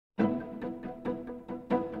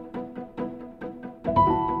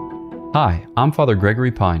Hi, I'm Father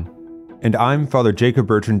Gregory Pine. And I'm Father Jacob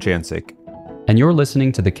Bertrand Jancic. And you're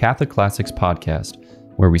listening to the Catholic Classics podcast,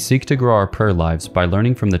 where we seek to grow our prayer lives by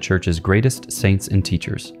learning from the Church's greatest saints and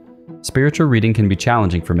teachers. Spiritual reading can be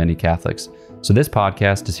challenging for many Catholics, so this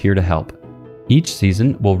podcast is here to help. Each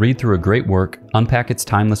season, we'll read through a great work, unpack its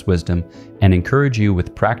timeless wisdom, and encourage you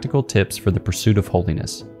with practical tips for the pursuit of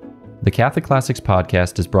holiness. The Catholic Classics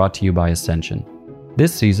podcast is brought to you by Ascension.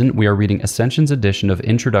 This season, we are reading Ascension's edition of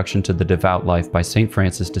Introduction to the Devout Life by St.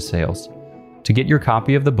 Francis de Sales. To get your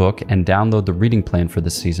copy of the book and download the reading plan for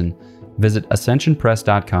this season, visit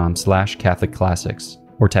ascensionpress.com/CatholicClassics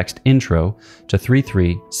or text INTRO to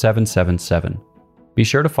 33777. Be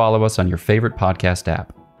sure to follow us on your favorite podcast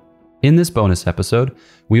app. In this bonus episode,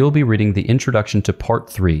 we will be reading the introduction to Part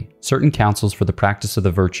 3, Certain Counsels for the Practice of the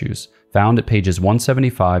Virtues, found at pages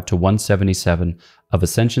 175 to 177 of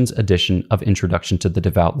Ascension's edition of Introduction to the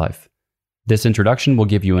Devout Life. This introduction will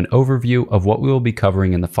give you an overview of what we will be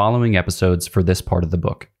covering in the following episodes for this part of the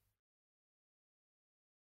book.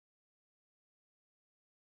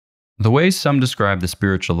 The way some describe the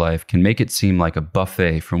spiritual life can make it seem like a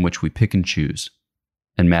buffet from which we pick and choose.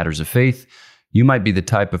 In matters of faith, you might be the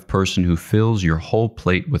type of person who fills your whole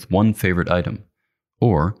plate with one favorite item,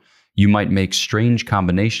 or you might make strange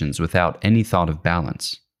combinations without any thought of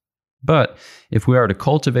balance. But if we are to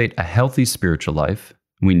cultivate a healthy spiritual life,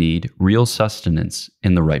 we need real sustenance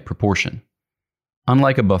in the right proportion.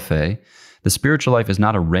 Unlike a buffet, the spiritual life is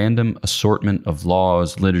not a random assortment of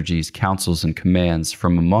laws, liturgies, counsels, and commands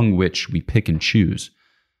from among which we pick and choose.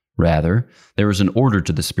 Rather, there is an order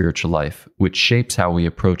to the spiritual life, which shapes how we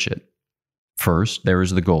approach it. First, there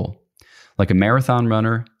is the goal. Like a marathon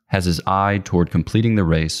runner has his eye toward completing the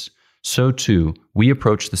race, so too we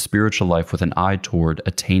approach the spiritual life with an eye toward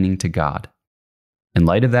attaining to God. In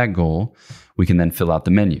light of that goal, we can then fill out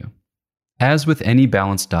the menu. As with any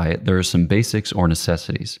balanced diet, there are some basics or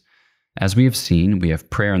necessities. As we have seen, we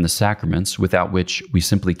have prayer and the sacraments, without which we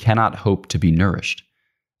simply cannot hope to be nourished.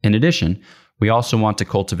 In addition, we also want to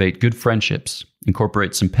cultivate good friendships,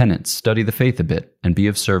 incorporate some penance, study the faith a bit, and be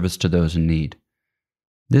of service to those in need.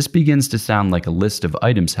 This begins to sound like a list of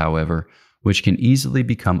items, however, which can easily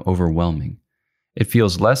become overwhelming. It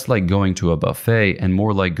feels less like going to a buffet and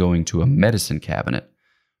more like going to a medicine cabinet.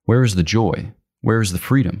 Where is the joy? Where is the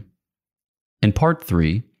freedom? In Part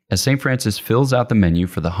 3, as St. Francis fills out the menu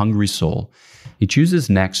for the hungry soul, he chooses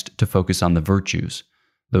next to focus on the virtues,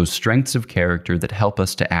 those strengths of character that help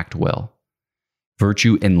us to act well.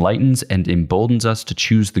 Virtue enlightens and emboldens us to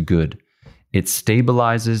choose the good. It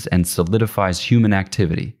stabilizes and solidifies human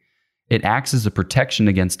activity. It acts as a protection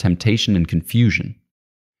against temptation and confusion.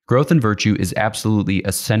 Growth in virtue is absolutely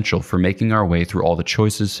essential for making our way through all the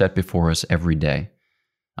choices set before us every day.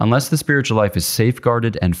 Unless the spiritual life is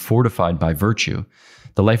safeguarded and fortified by virtue,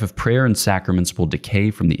 the life of prayer and sacraments will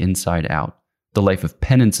decay from the inside out. The life of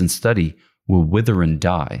penance and study will wither and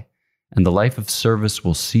die, and the life of service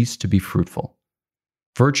will cease to be fruitful.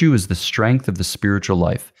 Virtue is the strength of the spiritual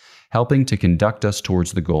life, helping to conduct us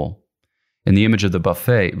towards the goal. In the image of the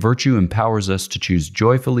buffet, virtue empowers us to choose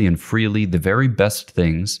joyfully and freely the very best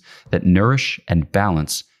things that nourish and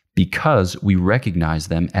balance because we recognize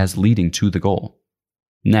them as leading to the goal.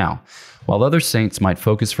 Now, while other saints might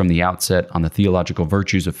focus from the outset on the theological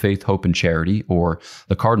virtues of faith, hope, and charity, or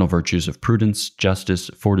the cardinal virtues of prudence, justice,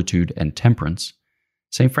 fortitude, and temperance,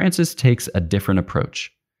 St. Francis takes a different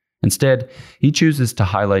approach. Instead, he chooses to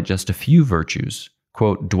highlight just a few virtues,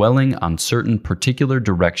 quote, dwelling on certain particular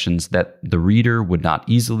directions that the reader would not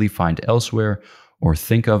easily find elsewhere or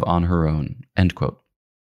think of on her own, end quote.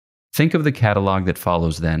 Think of the catalog that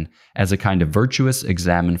follows then as a kind of virtuous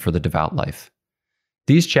examen for the devout life.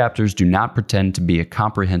 These chapters do not pretend to be a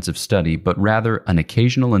comprehensive study, but rather an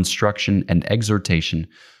occasional instruction and exhortation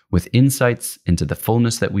with insights into the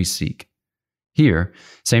fullness that we seek. Here,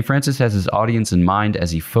 St. Francis has his audience in mind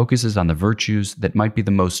as he focuses on the virtues that might be the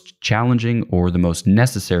most challenging or the most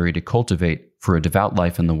necessary to cultivate for a devout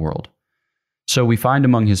life in the world. So we find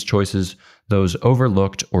among his choices those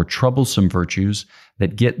overlooked or troublesome virtues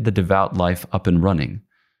that get the devout life up and running,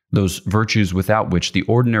 those virtues without which the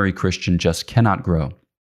ordinary Christian just cannot grow.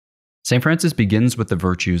 St. Francis begins with the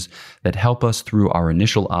virtues that help us through our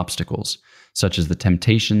initial obstacles, such as the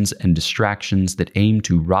temptations and distractions that aim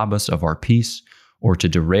to rob us of our peace or to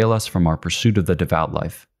derail us from our pursuit of the devout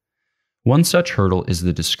life. One such hurdle is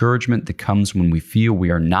the discouragement that comes when we feel we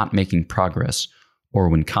are not making progress or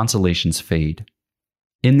when consolations fade.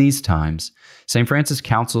 In these times, St. Francis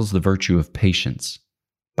counsels the virtue of patience.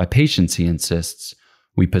 By patience, he insists,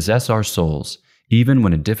 we possess our souls, even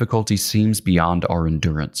when a difficulty seems beyond our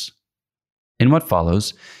endurance. In what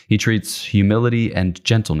follows, he treats humility and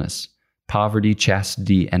gentleness, poverty,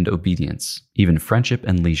 chastity, and obedience, even friendship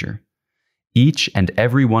and leisure. Each and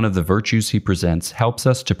every one of the virtues he presents helps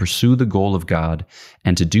us to pursue the goal of God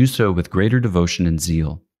and to do so with greater devotion and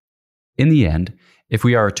zeal. In the end, if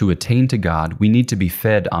we are to attain to God, we need to be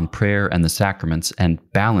fed on prayer and the sacraments and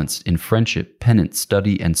balanced in friendship, penance,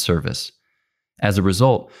 study, and service. As a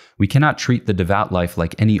result, we cannot treat the devout life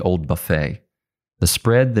like any old buffet. The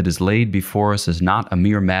spread that is laid before us is not a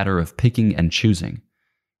mere matter of picking and choosing.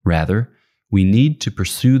 Rather, we need to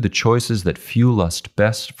pursue the choices that fuel us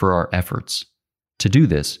best for our efforts. To do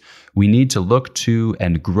this, we need to look to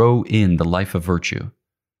and grow in the life of virtue.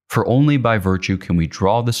 For only by virtue can we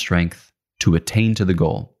draw the strength to attain to the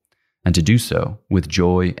goal, and to do so with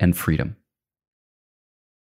joy and freedom.